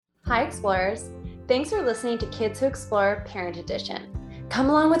Hi, Explorers. Thanks for listening to Kids Who Explore Parent Edition. Come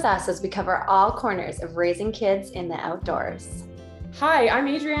along with us as we cover all corners of raising kids in the outdoors. Hi, I'm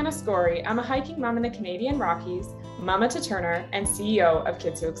Adriana Scory. I'm a hiking mom in the Canadian Rockies, mama to Turner, and CEO of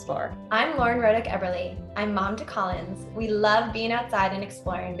Kids Who Explore. I'm Lauren Rodick Eberly. I'm mom to Collins. We love being outside and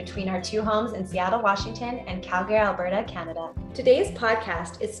exploring between our two homes in Seattle, Washington, and Calgary, Alberta, Canada. Today's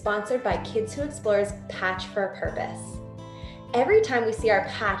podcast is sponsored by Kids Who Explore's Patch for a Purpose. Every time we see our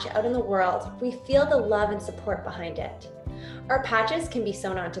patch out in the world, we feel the love and support behind it. Our patches can be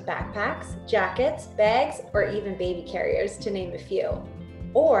sewn onto backpacks, jackets, bags, or even baby carriers, to name a few.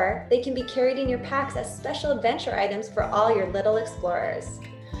 Or they can be carried in your packs as special adventure items for all your little explorers.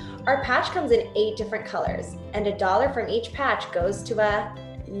 Our patch comes in 8 different colors, and $1 from each patch goes to a,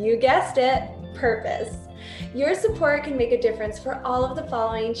 you guessed it, purpose. Your support can make a difference for all of the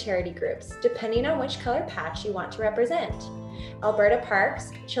following charity groups, depending on which color patch you want to represent: Alberta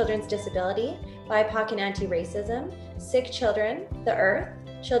Parks, Children's Disability, BIPOC and Anti-Racism, Sick Children, The Earth,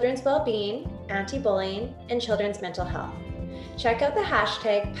 Children's Wellbeing, Anti-Bullying, and Children's Mental Health. Check out the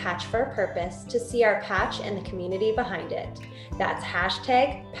hashtag Patch for a Purpose to see our patch and the community behind it. That's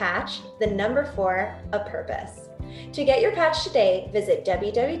hashtag patch, the number 4, a purpose. To get your patch today, visit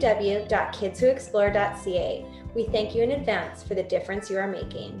www.kidswhoexplore.ca. We thank you in advance for the difference you are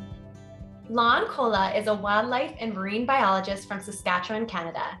making. Lon Kola is a wildlife and marine biologist from Saskatchewan,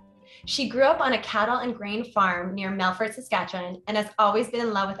 Canada. She grew up on a cattle and grain farm near Melfort, Saskatchewan, and has always been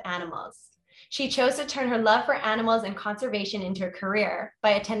in love with animals. She chose to turn her love for animals and conservation into a career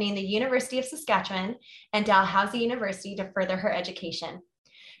by attending the University of Saskatchewan and Dalhousie University to further her education.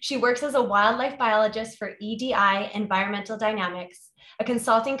 She works as a wildlife biologist for EDI Environmental Dynamics, a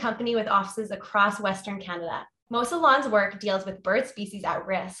consulting company with offices across Western Canada. Most of Lon's work deals with bird species at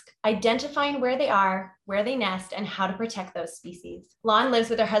risk, identifying where they are, where they nest, and how to protect those species. Lon lives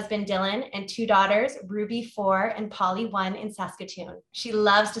with her husband Dylan and 2 daughters, Ruby 4 and Polly 1, in Saskatoon. She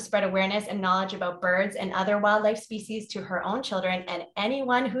loves to spread awareness and knowledge about birds and other wildlife species to her own children and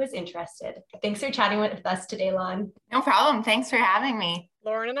anyone who is interested. Thanks for chatting with us today, Lon. No problem. Thanks for having me.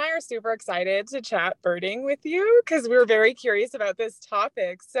 Lauren and I are super excited to chat birding with you because we're very curious about this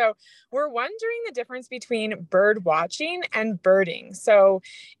topic. So we're wondering the difference between bird watching and birding. So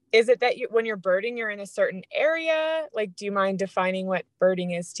is it that when you're birding, you're in a certain area? Like, do you mind defining what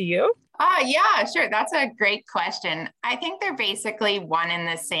birding is to you? Yeah, sure. That's a great question. I think they're basically one and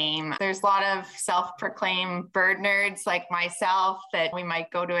the same. There's a lot of self-proclaimed bird nerds like myself that we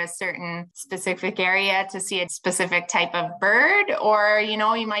might go to a certain specific area to see a specific type of bird, or, you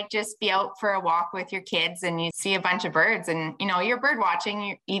might just be out for a walk with your kids and you see a bunch of birds and, you're bird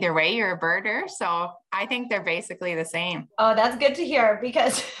watching. Either way, you're a birder. So I think they're basically the same. Oh, that's good to hear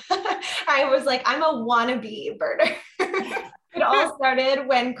because I was like, I'm a wannabe birder. It all started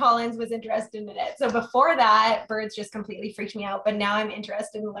when Collins was interested in it. So before that, birds just completely freaked me out, but now I'm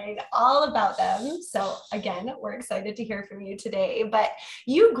interested in learning all about them. So again, we're excited to hear from you today, but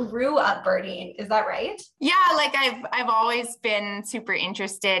you grew up birding. Is that right? Yeah, like I've always been super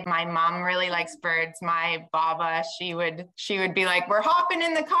interested. My mom really likes birds. My Baba, she would be like, we're hopping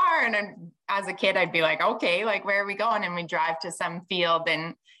in the car. And as a kid, I'd be like, okay, like, where are we going? And we drive to some field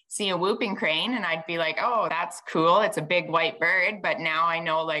and see a whooping crane, and I'd be like, oh, that's cool. It's a big white bird. But now I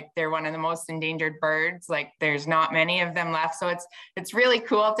know, like, they're one of the most endangered birds. Like, there's not many of them left. So it's really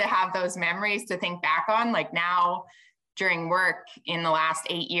cool to have those memories to think back on. Like, now during work in the last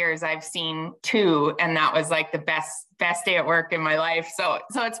 8 years, I've seen 2, and that was like the best day at work in my life. So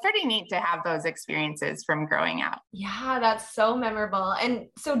it's pretty neat to have those experiences from growing up. Yeah, that's so memorable. And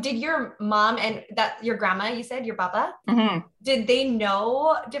so did your mom and your grandma, you said, your Baba, did they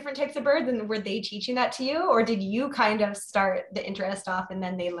know different types of birds, and were they teaching that to you, or did you kind of start the interest off and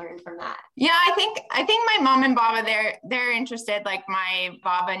then they learned from that? Yeah, I think my mom and Baba, they're interested. Like, my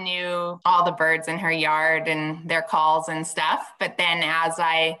Baba knew all the birds in her yard and their calls and stuff. But then as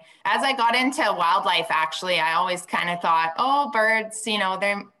I got into wildlife, actually, I always kind of thought, oh, birds,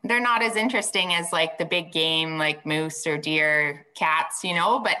 they're not as interesting as like the big game, like moose or deer, cats,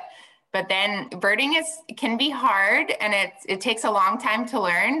 but then birding can be hard, and it takes a long time to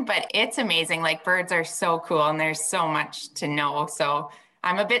learn, but it's amazing. Like, birds are so cool and there's so much to know. So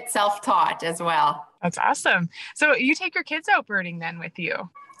I'm a bit self-taught as well. That's awesome. So you take your kids out birding then with you?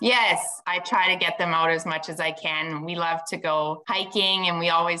 Yes, I try to get them out as much as I can. We love to go hiking and we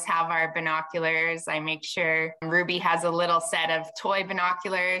always have our binoculars. I make sure Ruby has a little set of toy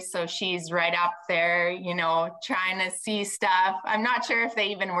binoculars. So she's right up there, you know, trying to see stuff. I'm not sure if they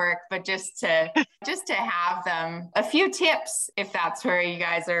even work, but just to have them. A few tips if that's where you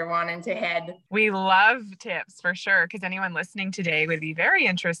guys are wanting to head. We love tips for sure, because anyone listening today would be very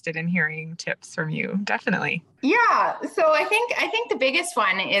interested in hearing tips from you. Definitely. Yeah. So I think the biggest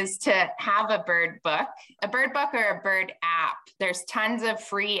one is to have a bird book or a bird app. There's tons of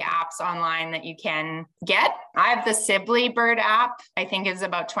free apps online that you can get. I have the Sibley bird app. I think it's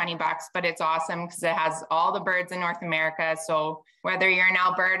about $20, but it's awesome because it has all the birds in North America. So whether you're in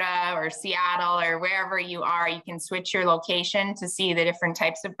Alberta or Seattle or wherever you are, you can switch your location to see the different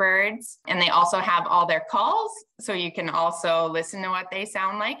types of birds. And they also have all their calls. So you can also listen to what they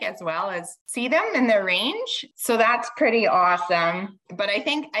sound like as well as see them in their range. So that's pretty awesome. But I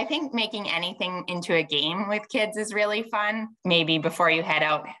think making anything into a game with kids is really fun. Maybe before you head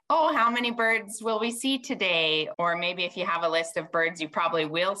out, oh, how many birds will we see today? Or maybe if you have a list of birds you probably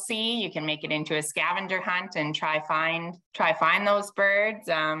will see, you can make it into a scavenger hunt and try find those birds.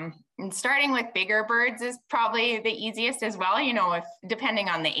 And starting with bigger birds is probably the easiest as well, you know, if depending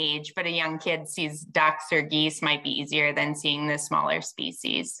on the age, but a young kid sees ducks or geese might be easier than seeing the smaller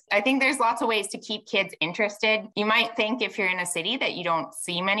species. I think there's lots of ways to keep kids interested. You might think if you're in a city that you don't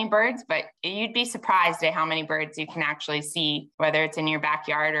see many birds, but you'd be surprised at how many birds you can actually see, whether it's in your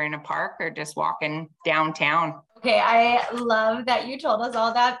backyard or in a park or just walking downtown. Okay, I love that you told us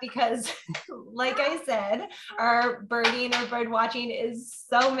all that because, like I said, our birding or bird watching is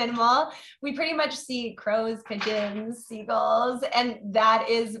so minimal. We pretty much see crows, pigeons, seagulls, and that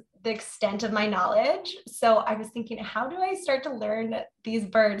is the extent of my knowledge. So I was thinking, how do I start to learn these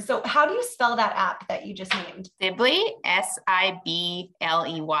birds? So how do you spell that app that you just named? Sibley, Sibley.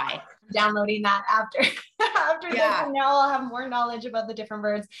 Downloading that after this, and now I'll have more knowledge about the different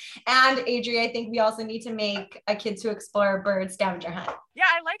birds. And Adri, I think we also need to make a Kids Who Explore bird scavenger hunt. Yeah,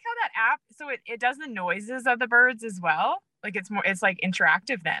 I like how that app, so it does the noises of the birds as well. Like it's like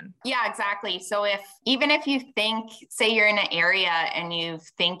interactive then. Yeah, exactly. So even if you think, say you're in an area and you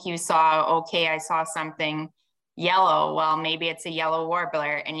think you saw, okay, I saw something yellow, well, maybe it's a yellow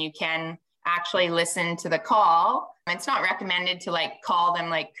warbler, and you can actually listen to the call. It's not recommended to like call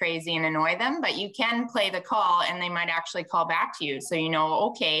them like crazy and annoy them, but you can play the call and they might actually call back to you. So, you know,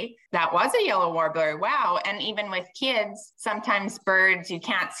 okay, that was a yellow warbler. Wow. And even with kids, sometimes birds, you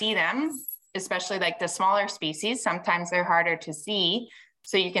can't see them, especially like the smaller species. Sometimes they're harder to see.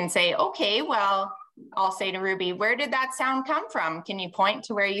 So you can say, okay, well, I'll say to Ruby, where did that sound come from? Can you point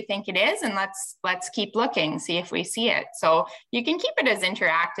to where you think it is? And let's keep looking, see if we see it. So you can keep it as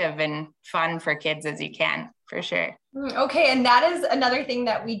interactive and fun for kids as you can, for sure. Okay. And that is another thing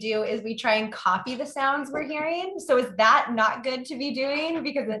that we do is we try and copy the sounds we're hearing. So is that not good to be doing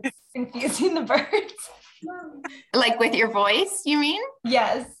because it's confusing the birds? Like with your voice, you mean?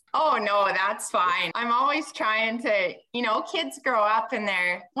 Yes. Oh, no, that's fine. I'm always trying to, you know, kids grow up and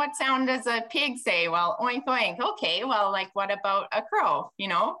what sound does a pig say? Well, oink, oink. Okay, well, like what about a crow? You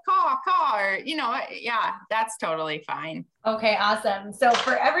know, caw, caw, or, you know, yeah, that's totally fine. Okay, awesome. So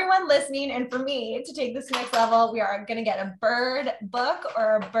for everyone listening and for me to take this to the next level, we are going to get a bird book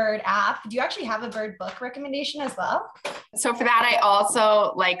or a bird app. Do you actually have a bird book recommendation as well? So for that, I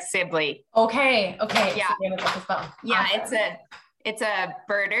also like Sibley. Okay. Yeah. Yeah, awesome. It's a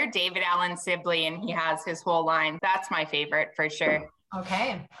birder, David Allen Sibley, and he has his whole line. That's my favorite for sure.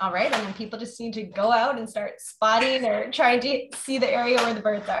 Okay. All right. And then people just need to go out and start spotting or trying to see the area where the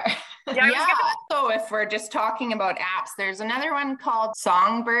birds are. Yeah. So if we're just talking about apps, there's another one called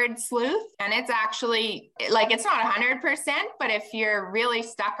Songbird Sleuth. And it's actually like, it's not 100%, but if you're really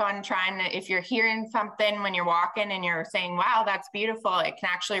stuck on if you're hearing something when you're walking and you're saying, wow, that's beautiful, it can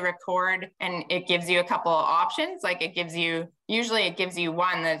actually record and it gives you a couple of options. Like usually it gives you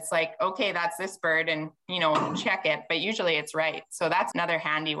one that's like, okay, that's this bird and, you know, check it, but usually it's right. So that's another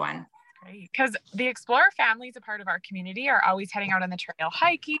handy one. Great. Because the Explorer families, a part of our community, are always heading out on the trail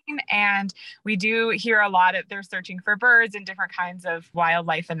hiking. And we do hear a lot of they're searching for birds and different kinds of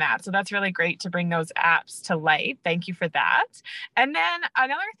wildlife and that. So that's really great to bring those apps to light. Thank you for that. And then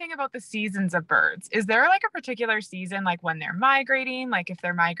another thing about the seasons of birds, is there like a particular season, like when they're migrating, like if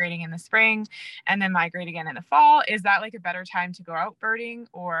they're migrating in the spring and then migrate again in the fall, is that like a better time to go out birding,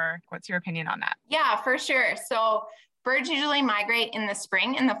 or what's your opinion on that? Yeah, for sure. So birds usually migrate in the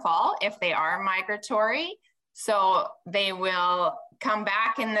spring and the fall if they are migratory. So they will come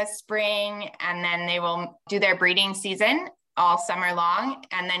back in the spring and then they will do their breeding season all summer long.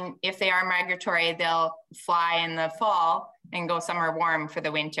 And then if they are migratory, they'll fly in the fall. and go somewhere warm for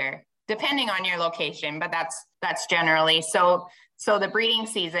the winter, depending on your location, but that's generally. So the breeding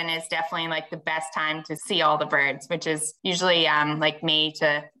season is definitely like the best time to see all the birds, which is usually like May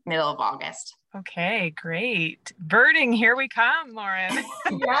to middle of August. Okay, great. Birding, here we come, Lauren.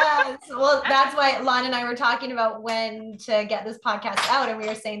 Yes. Well, that's why Lon and I were talking about when to get this podcast out. And we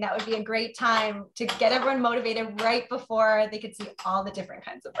were saying that would be a great time to get everyone motivated right before they could see all the different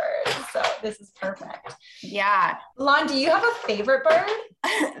kinds of birds. So this is perfect. Yeah. Lon, do you have a favorite bird?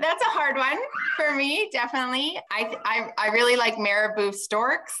 That's a hard one for me, definitely. I really like marabou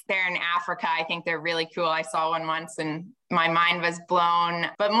storks. They're in Africa. I think they're really cool. I saw one once and my mind was blown.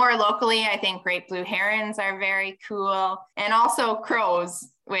 But more locally, I think great blue herons are very cool. And also crows,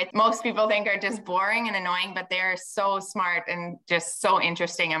 which most people think are just boring and annoying, but they're so smart and just so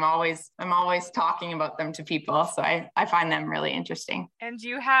interesting. I'm always talking about them to people. So I find them really interesting. And do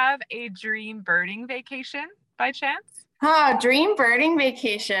you have a dream birding vacation by chance? Oh, dream birding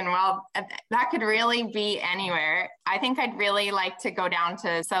vacation. Well, that could really be anywhere. I think I'd really like to go down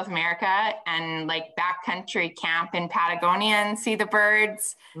to South America and like backcountry camp in Patagonia and see the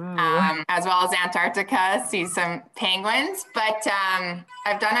birds, as well as Antarctica, see some penguins. But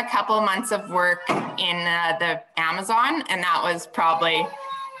I've done a couple months of work in the Amazon, and that was probably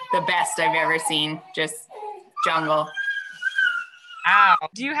the best I've ever seen, just jungle. Wow.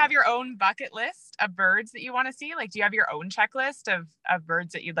 Do you have your own bucket list of birds that you want to see? Like, do you have your own checklist of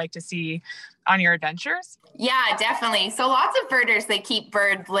birds that you'd like to see on your adventures? Yeah, definitely. So lots of birders, they keep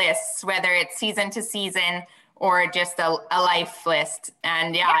bird lists, whether it's season to season or just a life list.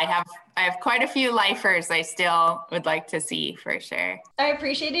 And yeah, I have quite a few lifers I still would like to see for sure. I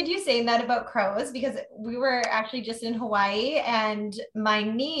appreciated you saying that about crows because we were actually just in Hawaii and my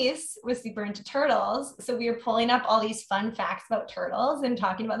niece was super into turtles. So we were pulling up all these fun facts about turtles and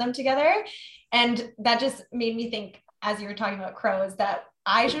talking about them together. And that just made me think, as you were talking about crows, that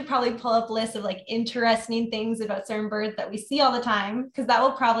I should probably pull up lists of like interesting things about certain birds that we see all the time, because that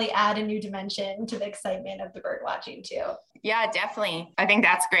will probably add a new dimension to the excitement of the bird watching too. Yeah, definitely. I think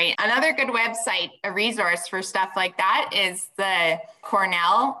that's great. Another good website, a resource for stuff like that is the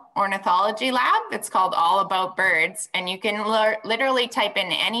Cornell Ornithology Lab. It's called All About Birds. And you can literally type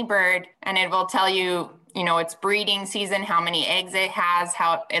in any bird and it will tell you, its breeding season, how many eggs it has,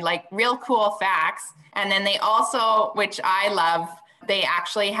 like real cool facts. And then they also, which I love, they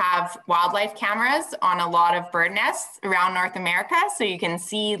actually have wildlife cameras on a lot of bird nests around North America. So you can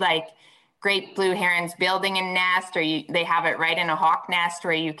see like great blue herons building a nest, or they have it right in a hawk nest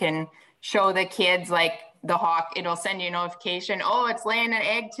where you can show the kids like the hawk, it'll send you a notification, oh, it's laying an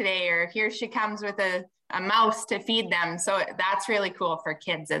egg today, or here she comes with a mouse to feed them. So that's really cool for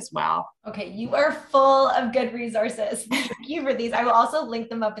kids as well. Okay, you are full of good resources. Thank you for these. I will also link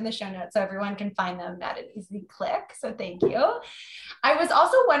them up in the show notes so everyone can find them at an easy click. So thank you. I was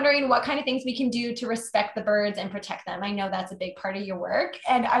also wondering what kind of things we can do to respect the birds and protect them. I know that's a big part of your work.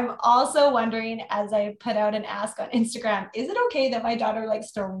 And I'm also wondering, as I put out an ask on Instagram, is it okay that my daughter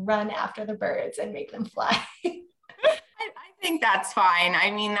likes to run after the birds and make them fly? I think that's fine.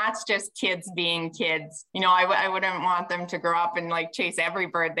 I mean, that's just kids being kids. I wouldn't want them to grow up and like chase every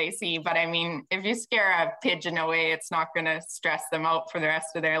bird they see. But I mean, if you scare a pigeon away, it's not going to stress them out for the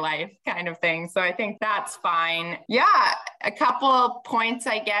rest of their life kind of thing. So I think that's fine. Yeah, a couple points,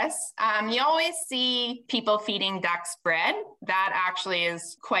 I guess. You always see people feeding ducks bread. That actually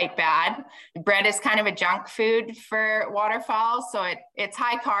is quite bad. Bread is kind of a junk food for waterfowl. So it's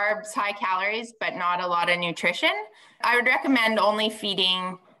high carbs, high calories, but not a lot of nutrition. I would recommend only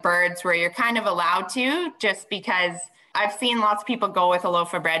feeding birds where you're kind of allowed to, just because I've seen lots of people go with a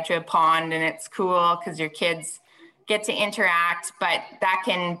loaf of bread to a pond and it's cool because your kids get to interact, but that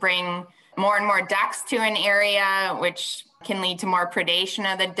can bring more and more ducks to an area, which can lead to more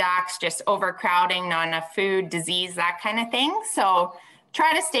predation of the ducks, just overcrowding, not enough food, disease, that kind of thing. So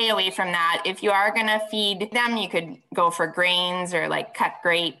try to stay away from that. If you are going to feed them, you could go for grains or like cut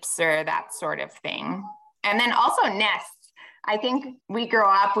grapes or that sort of thing. And then also nests. I think we grow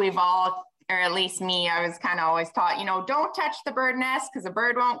up, we've all, or at least me, I was kind of always taught, don't touch the bird nest because the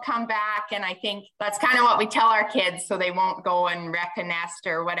bird won't come back. And I think that's kind of what we tell our kids so they won't go and wreck a nest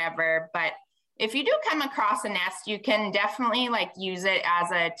or whatever. But if you do come across a nest, you can definitely like use it as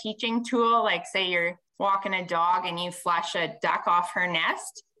a teaching tool. Like say you're walking a dog and you flush a duck off her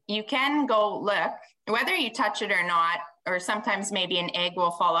nest, you can go look, whether you touch it or not, or sometimes maybe an egg will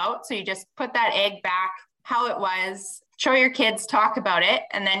fall out. So you just put that egg back how it was, show your kids, talk about it.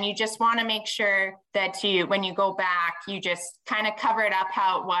 And then you just want to make sure that when you go back, you just kind of cover it up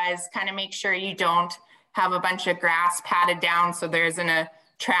how it was, kind of make sure you don't have a bunch of grass patted down so there isn't a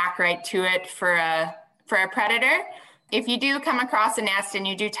track right to it for a predator. if you do come across a nest and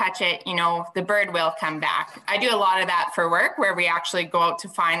you do touch it, you know, the bird will come back. I do a lot of that for work where we actually go out to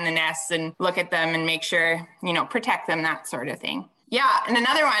find the nests and look at them and make sure, you know, protect them, that sort of thing. Yeah. And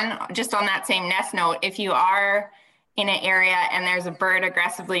another one, just on that same nest note, if you are in an area and there's a bird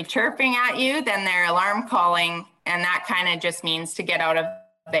aggressively chirping at you, then they're alarm calling. And that kind of just means to get out of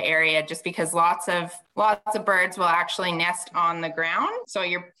the area, just because lots of birds will actually nest on the ground. So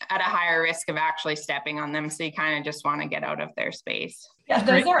you're at a higher risk of actually stepping on them. So you kind of just want to get out of their space. Yeah,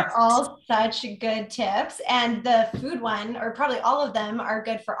 those are all such good tips. And the food one, or probably all of them, are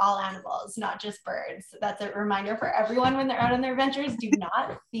good for all animals, not just birds. That's a reminder for everyone when they're out on their adventures. Do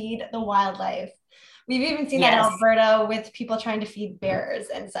not feed the wildlife. We've even seen that in Alberta with people trying to feed bears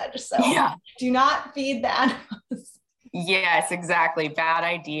and such. So do not feed the animals. Yes, exactly. Bad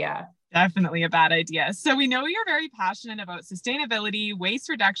idea. Definitely a bad idea. So we know you're very passionate about sustainability, waste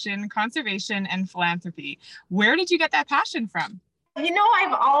reduction, conservation, and philanthropy. Where did you get that passion from? You know,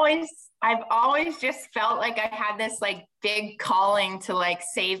 I've always just felt like I had this like big calling to like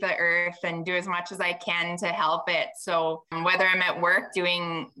save the earth and do as much as I can to help it. So whether I'm at work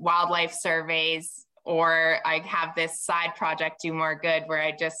doing wildlife surveys, or I have this side project, Do More Good, where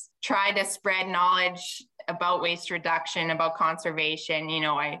I just try to spread knowledge about waste reduction, about conservation, you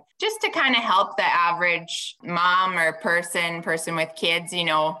know, I just to kind of help the average mom or person with kids, you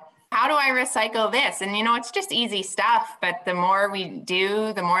know, how do I recycle this? And, you know, it's just easy stuff, but the more we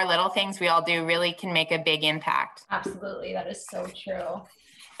do, the more little things we all do really can make a big impact. Absolutely. That is so true.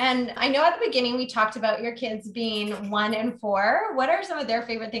 And I know at the beginning, we talked about your kids being 1 and 4. What are some of their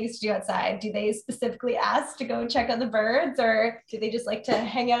favorite things to do outside? Do they specifically ask to go check out the birds, or do they just like to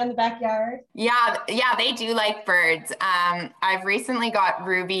hang out in the backyard? Yeah, they do like birds. I've recently got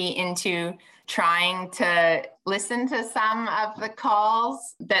Ruby into trying to listen to some of the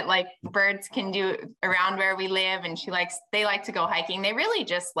calls that like birds can do around where we live, and they like to go hiking. They really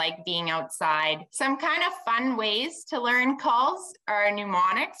just like being outside. Some kind of fun ways to learn calls are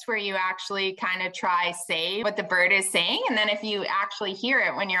mnemonics, where you actually kind of say what the bird is saying, and then if you actually hear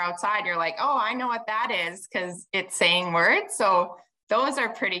it when you're outside, you're like, oh, I know what that is, because it's saying words. So those are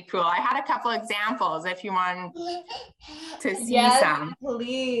pretty cool. I had a couple examples if you want to see some.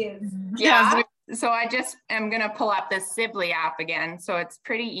 Please. Yeah. So I just am going to pull up this Sibley app again. So it's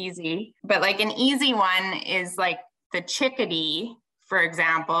pretty easy. But like an easy one is like the chickadee, for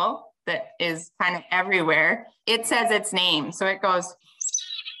example, that is kind of everywhere. It says its name. So it goes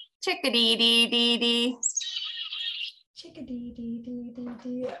chickadee dee dee dee. Chickadee dee dee dee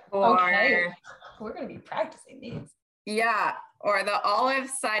dee. Or, okay. We're going to be practicing these. Yeah. Or the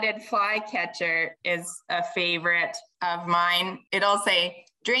olive-sided flycatcher is a favorite of mine. It'll say,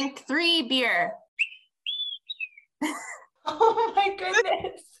 drink 3 beer. Oh my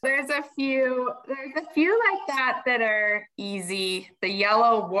goodness. There's a few like that are easy. The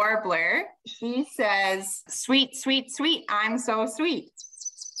yellow warbler, she says, sweet, sweet, sweet, I'm so sweet.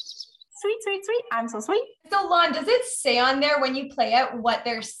 Sweet, sweet, sweet, I'm so sweet. So Lon, does it say on there when you play it what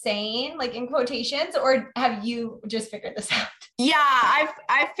they're saying, like in quotations, or have you just figured this out? Yeah,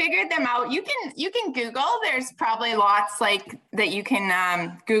 I've figured them out. You can Google. There's probably lots like that you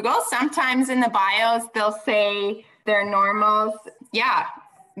can Google. Sometimes in the bios they'll say their normals. Yeah,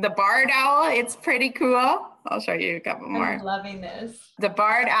 the barred owl. It's pretty cool. I'll show you a couple more. I'm loving this. The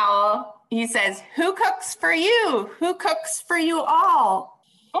barred owl. He says, "Who cooks for you? Who cooks for you all?"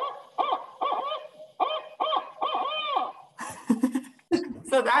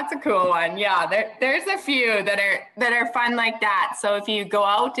 So that's a cool one. Yeah, there's a few that are fun like that. So if you go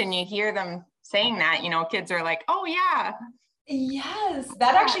out and you hear them saying that, you know, kids are like, oh yeah. Yes,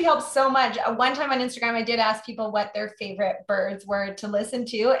 that actually helps so much. One time on Instagram, I did ask people what their favorite birds were to listen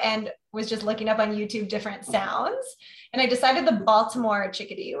to, and was just looking up on YouTube different sounds. And I decided the Baltimore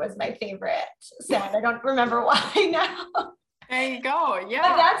chickadee was my favorite sound. I don't remember why now. There you go. Yeah.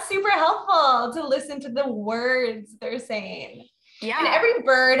 But that's super helpful to listen to the words they're saying. Yeah. And every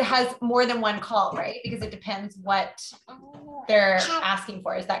bird has more than one call, right? Because it depends what they're asking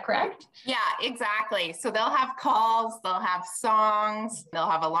for. Is that correct? Yeah, exactly. So they'll have calls, they'll have songs, they'll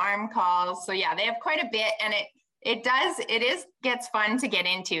have alarm calls. So yeah, they have quite a bit, and it gets fun to get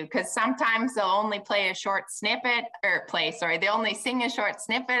into, because sometimes they'll only play a short snippet they only sing a short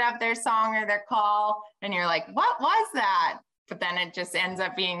snippet of their song or their call. And you're like, what was that? But then it just ends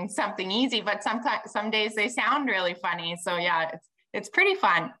up being something easy. But some days they sound really funny. So yeah, it's pretty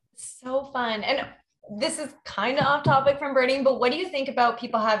fun. So fun. And this is kind of off topic from birding, but what do you think about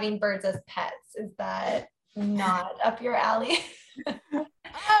people having birds as pets? Is that not up your alley?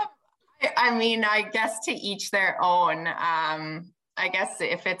 I mean, I guess to each their own. I I guess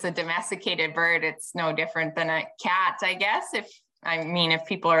if it's a domesticated bird, it's no different than a cat, I guess. If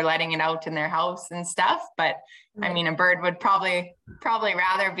people are letting it out in their house and stuff, but I mean, a bird would probably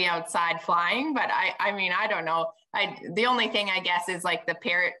rather be outside flying, but I don't know. The only thing I guess is like the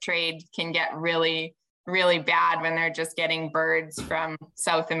parrot trade can get really, really bad when they're just getting birds from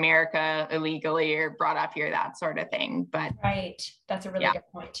South America illegally or brought up here, that sort of thing. But right. That's a really good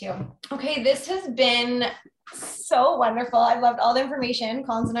point too. Okay. This has been so wonderful. I loved all the information.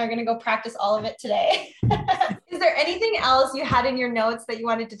 Collins and I are going to go practice all of it today. Is there anything else you had in your notes that you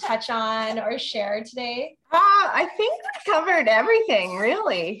wanted to touch on or share today? I think we covered everything,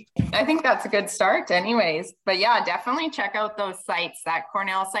 really. I think that's a good start anyways. But yeah, definitely check out those sites. That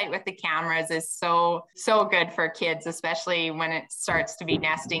Cornell site with the cameras is so good for kids, especially when it starts to be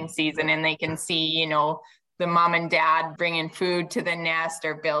nesting season and they can see, the mom and dad bringing food to the nest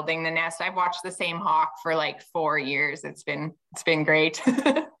or building the nest. I've watched the same hawk for like 4 years. It's been great.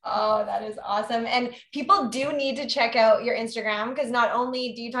 Oh, that is awesome. And people do need to check out your Instagram, because not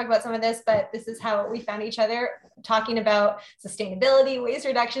only do you talk about some of this, but this is how we found each other, talking about sustainability, waste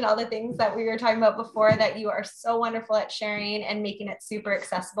reduction, all the things that we were talking about before that you are so wonderful at sharing and making it super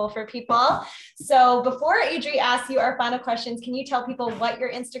accessible for people. So before Adri asks you our final questions, can you tell people what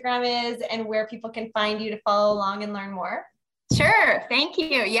your Instagram is and where people can find you to follow along and learn more? Sure. Thank you.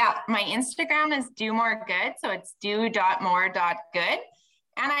 Yeah. My Instagram is do more good. So it's do.more.good.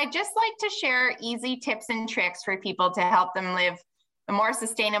 And I just like to share easy tips and tricks for people to help them live a more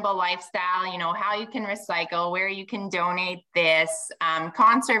sustainable lifestyle, how you can recycle, where you can donate this,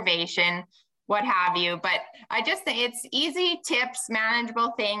 conservation, what have you. But I just think it's easy tips,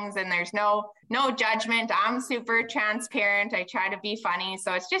 manageable things, and there's no judgment. I'm super transparent. I try to be funny.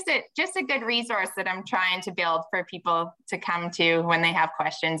 So it's just a good resource that I'm trying to build for people to come to when they have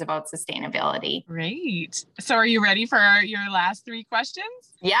questions about sustainability. Great. So are you ready for your last 3 questions?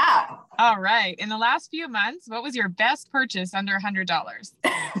 Yeah. All right. In the last few months, what was your best purchase under $100?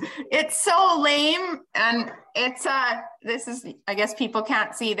 It's so lame. And it's this is, I guess people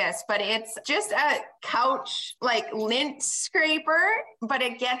can't see this, but it's just a couch, like lint scraper, but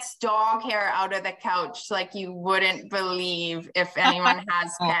it gets dog hair out of the couch like you wouldn't believe if anyone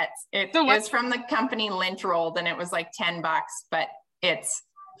has pets. It was from the company Lint Rolled, and it was like $10, but it's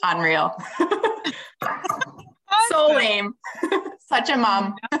unreal. So lame. Such a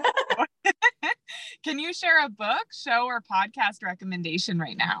mom. Can you share a book, show, or podcast recommendation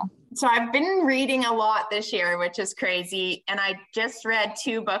right now? So I've been reading a lot this year, which is crazy. And I just read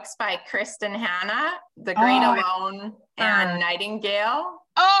 2 books by Kristen Hanna, The Great Alone and Nightingale.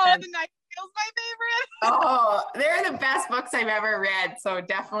 The Nightingale's my favorite. Oh, they're the best books I've ever read. So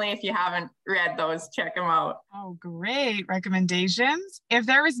definitely, if you haven't read those, check them out. Oh, great recommendations. If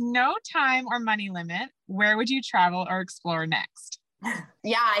there was no time or money limit, where would you travel or explore next?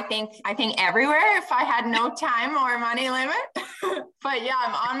 Yeah, I think everywhere if I had no time or money limit. But yeah,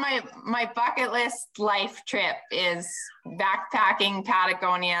 I'm on my bucket list life trip is backpacking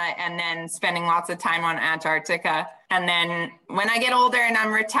Patagonia and then spending lots of time on Antarctica. And then when I get older and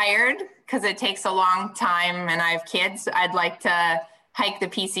I'm retired, because it takes a long time and I have kids, I'd like to hike the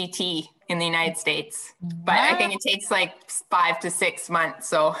PCT in the United States. But I think it takes like 5 to 6 months.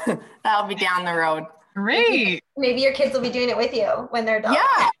 So that'll be down the road. Great. Maybe your kids will be doing it with you when they're done.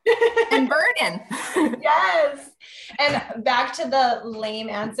 Yeah. And birding. Yes. And back to the lame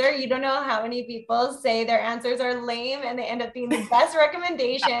answer. You don't know how many people say their answers are lame and they end up being the best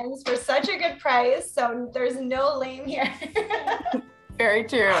recommendations for such a good price. So there's no lame here. Very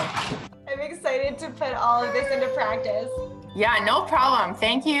true. I'm excited to put all of this into practice. Yeah, no problem.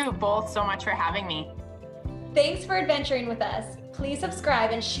 Thank you both so much for having me. Thanks for adventuring with us. Please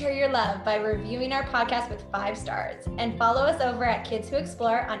subscribe and share your love by reviewing our podcast with 5 stars, and follow us over at Kids Who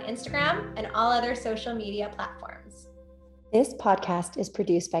Explore on Instagram and all other social media platforms. This podcast is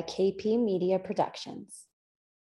produced by KP Media Productions.